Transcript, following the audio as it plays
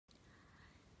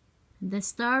The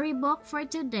storybook for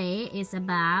today is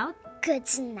about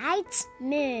Goodnight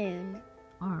Moon.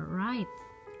 All right.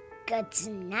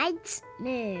 Goodnight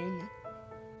Moon.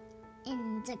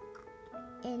 In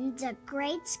the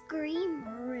great green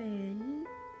room,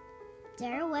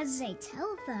 there was a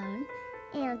telephone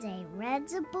and a red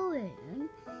balloon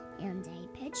and a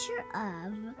picture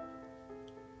of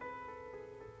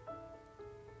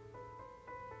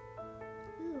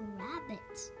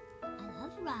rabbit. I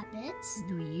love rabbits.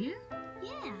 Do you?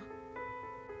 Yeah.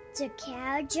 The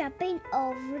cow jumping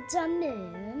over the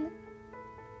moon.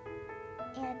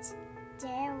 And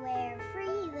there were 3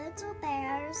 little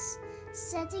bears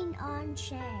sitting on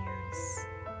chairs.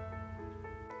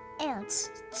 And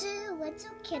 2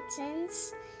 little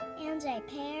kittens and a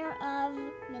pair of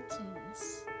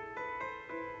mittens.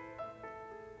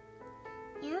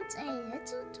 And a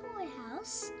little toy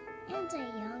house and a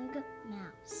young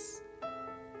mouse.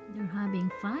 You're having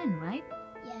fun, right?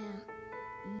 Yeah.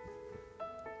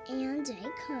 And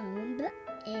a comb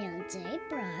and a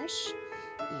brush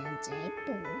and a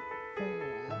bowl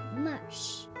full of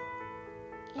mush.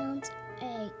 And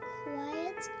a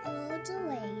quiet old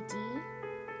lady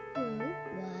who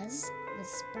was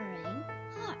whispering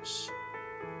hush.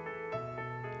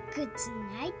 Good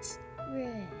night,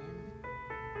 room.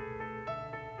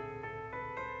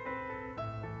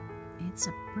 It's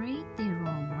a pretty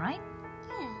room, right?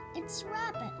 Yeah, it's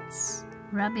rabbits.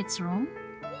 Rabbit's room?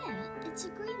 Yeah, it's a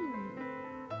green room.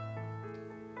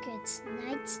 Good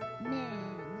night,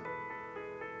 moon.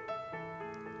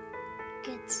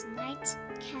 Good night,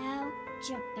 cow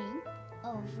jumping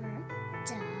over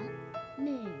the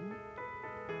moon.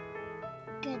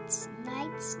 Good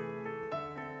night,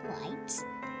 light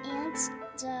and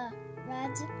the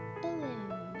red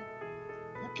balloon.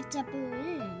 Look at the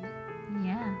balloon.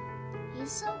 Yeah.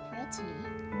 He's so pretty.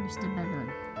 Where's the balloon?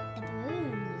 The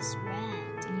balloon is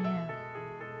red. Yeah.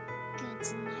 Good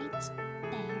night,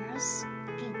 bears.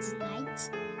 Good night,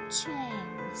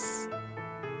 chairs.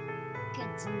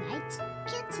 Good night,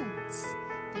 kittens.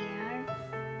 They are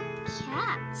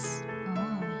cats.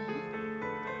 Oh.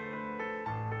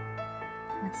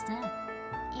 What's that?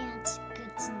 And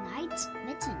good night,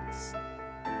 mittens.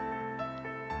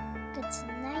 Good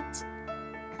night,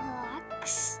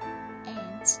 clocks.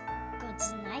 And good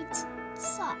night,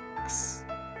 socks.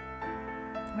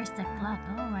 Where's the clock?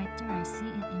 Oh, right there. I see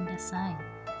it in the side.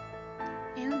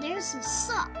 And there's the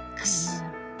socks.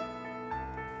 Yeah.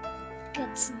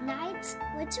 Good night,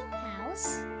 little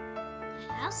house.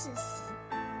 The house is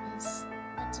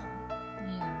little.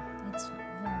 Yeah, it's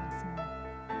very small.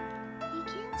 You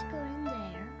can't go in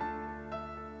there.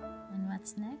 And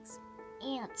what's next?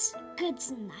 And good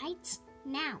night,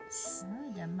 mouse.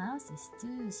 Oh, the mouse is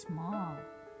too small.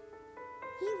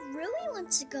 He really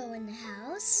wants to go in the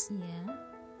house. Yeah.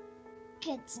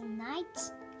 Good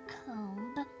night,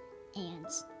 comb. And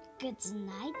good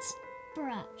night,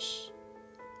 brush.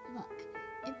 Look,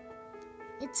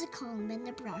 it's a comb and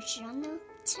a brush on the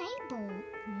table.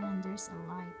 Yeah, and there's a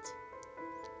light.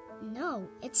 No,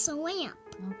 it's a lamp.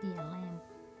 Okay, a lamp.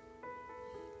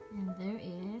 And there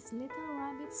is little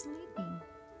rabbit sleeping.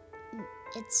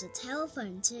 It's a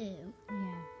telephone too.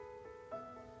 Yeah.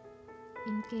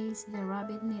 In case the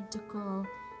rabbit need to call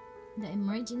the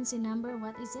emergency number,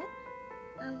 what is it?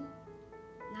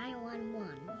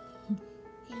 911.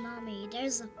 Hey, Mommy,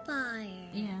 there's a fire.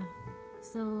 Yeah.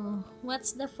 So,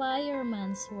 what's the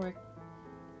fireman's work?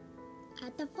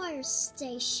 At the fire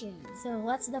station. So,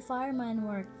 what's the fireman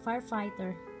work?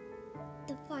 Firefighter.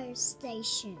 The fire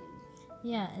station.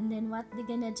 Yeah, and then what they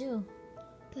gonna do?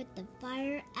 Put the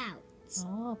fire out.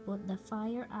 Oh, put the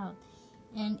fire out.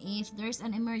 And if there's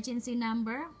an emergency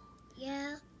number,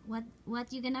 Yeah, what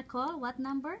you gonna call? What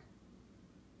number?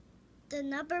 the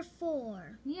number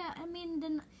 4. Yeah, I mean,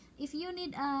 then if you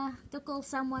need to call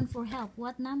someone for help,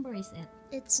 what number is it?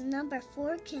 It's number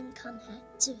 4 can come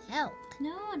to help.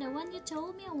 No, the one you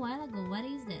told me a while ago. What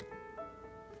is it?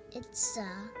 It's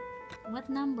What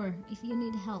number if you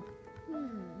need help?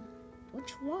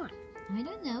 which one? I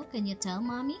don't know. Can you tell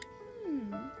mommy?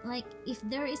 Like if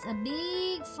there is a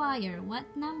big fire, what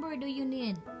number do you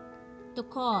need to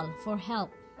call for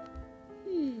help?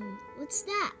 What's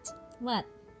that? What?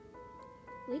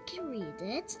 We can read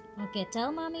it. Okay,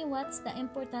 tell mommy what's the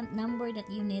important number that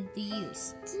you need to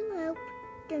use. To help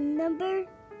the number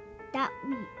that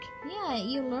week. Yeah,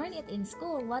 you learn it in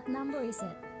school. What number is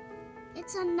it?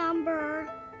 It's a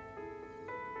number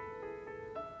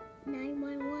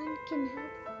 911 can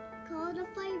help call the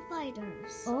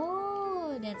firefighters.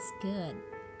 Oh, that's good.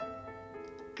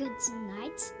 Good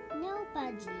night,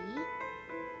 nobody.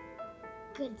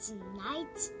 Good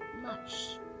night,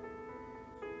 mush.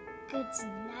 Good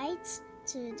night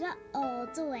to the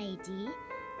old lady,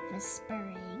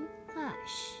 whispering,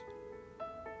 hush.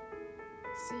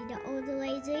 See the old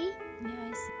lady?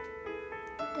 Yes.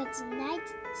 Good night,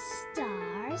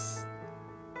 stars.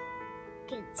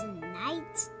 Good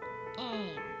night,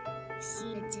 air.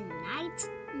 See good night,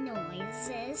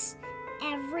 noises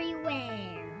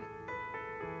everywhere.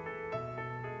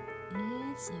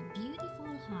 It's a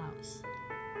beautiful house.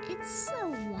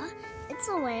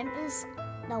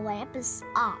 The lamp is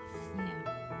off.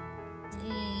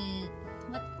 Yeah.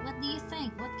 What do you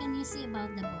think? What can you say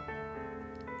about the book?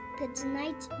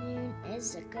 Goodnight Moon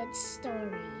is a good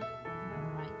story.